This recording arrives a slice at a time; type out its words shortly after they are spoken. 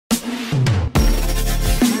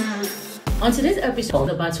On today's episode of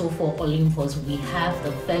the Battle for Olympus, we have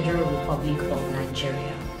the Federal Republic of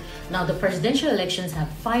Nigeria. Now, the presidential elections have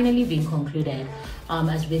finally been concluded.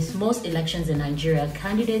 As with most elections in Nigeria,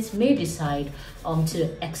 candidates may decide to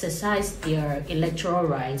exercise their electoral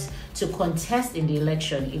rights to contest in the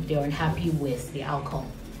election if they are unhappy with the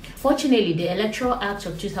outcome. Fortunately, the Electoral Act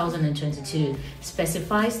of 2022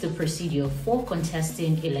 specifies the procedure for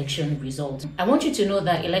contesting election results. I want you to know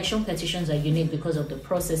that election petitions are unique because of the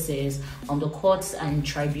processes, the courts and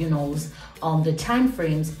tribunals, the time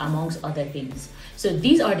frames, amongst other things. So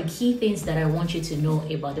these are the key things that I want you to know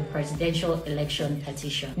about the presidential election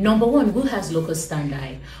petition. Number one, who has locus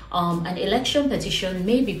standi? An election petition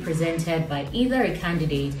may be presented by either a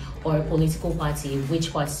candidate or a political party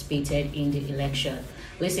which participated in the election.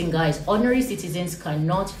 Listen guys, ordinary citizens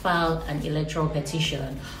cannot file an electoral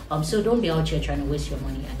petition, so don't be out here trying to waste your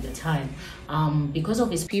money and your time. Because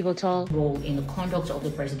of its pivotal role in the conduct of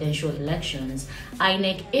the presidential elections,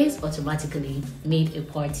 INEC is automatically made a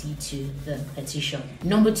party to the petition.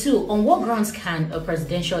 Number two, on what grounds can a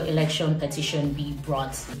presidential election petition be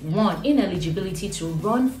brought? One, ineligibility to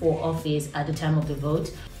run for office at the time of the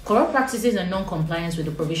vote. Corrupt practices and non-compliance with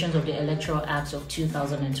the provisions of the Electoral Act of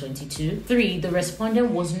 2022. 3. The respondent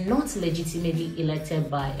was not legitimately elected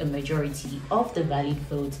by a majority of the valid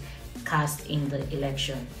votes cast in the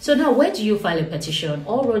election. So now, where do you file a petition?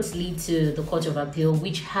 All roads lead to the Court of Appeal,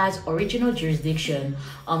 which has original jurisdiction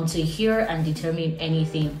to hear and determine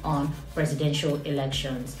anything on presidential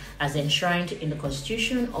elections as enshrined in the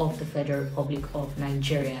Constitution of the Federal Republic of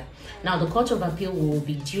Nigeria. Now, the Court of Appeal will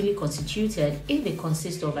be duly constituted if it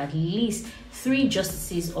consists of at least 3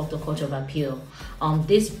 justices of the Court of Appeal.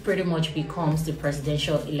 This pretty much becomes the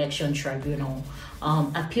Presidential Election Tribunal.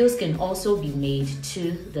 Appeals can also be made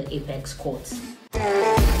to the apex court.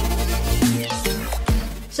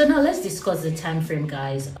 So now let's discuss the time frame,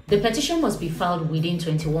 guys. The petition must be filed within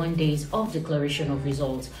 21 days of declaration of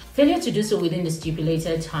results. Failure to do so within the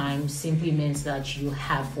stipulated time simply means that you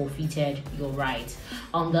have forfeited your right.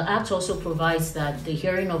 The Act also provides that the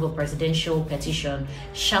hearing of a presidential petition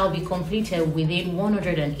shall be completed within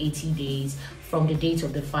 180 days from the date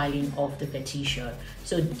of the filing of the petition.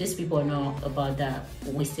 So these people know about that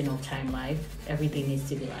wasting of time life. Everything needs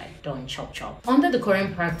to be like done chop chop. Under the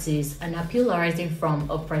current practice, an appeal arising from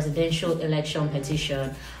a presidential election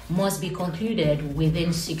petition must be concluded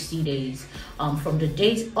within 60 days from the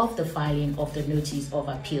date of the filing of the notice of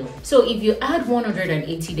appeal. So if you add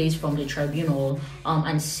 180 days from the tribunal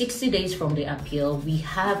and 60 days from the appeal, we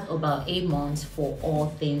have about 8 months for all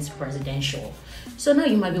things presidential. So now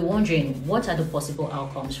you might be wondering, what are the possible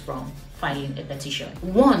outcomes from filing a petition?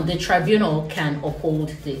 1, the tribunal can uphold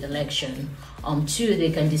the election. 2,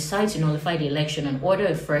 they can decide to nullify the election and order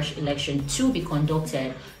a fresh election to be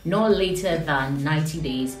conducted no later than 90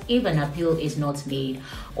 days if an appeal is not made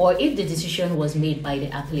or if the decision was made by the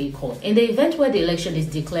appellate court. In the event where the election is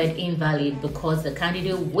declared invalid because the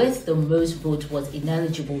candidate with the most votes was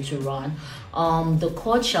ineligible to run, the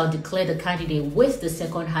court shall declare the candidate with the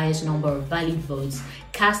second highest number of valid votes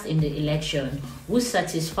cast in the election who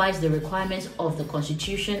satisfies the requirements of the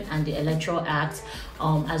Constitution and the Electoral Act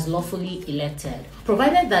as lawfully elected,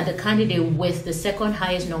 provided that the candidate with the second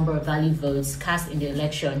highest number of valid votes cast in the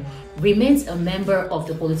election remains a member of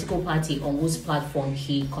the political party on whose platform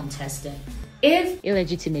he contested. If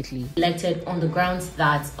illegitimately elected on the grounds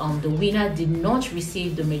that the winner did not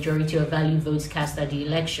receive the majority of valid votes cast at the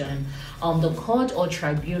election, the court or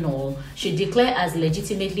tribunal should declare as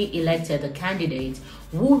legitimately elected the candidate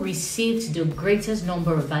who received the greatest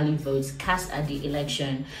number of valid votes cast at the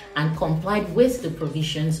election and complied with the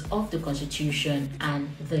provisions of the Constitution and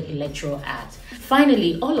the Electoral Act.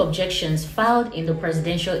 Finally, all objections filed in the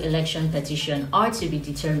presidential election petition are to be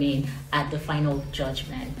determined at the final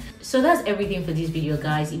judgment. So that's everything for this video,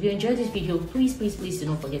 guys. If you enjoyed this video, please do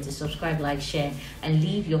not forget to subscribe, like, share, and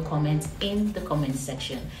leave your comments in the comment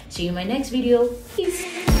section. See you in my next video.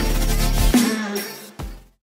 Peace.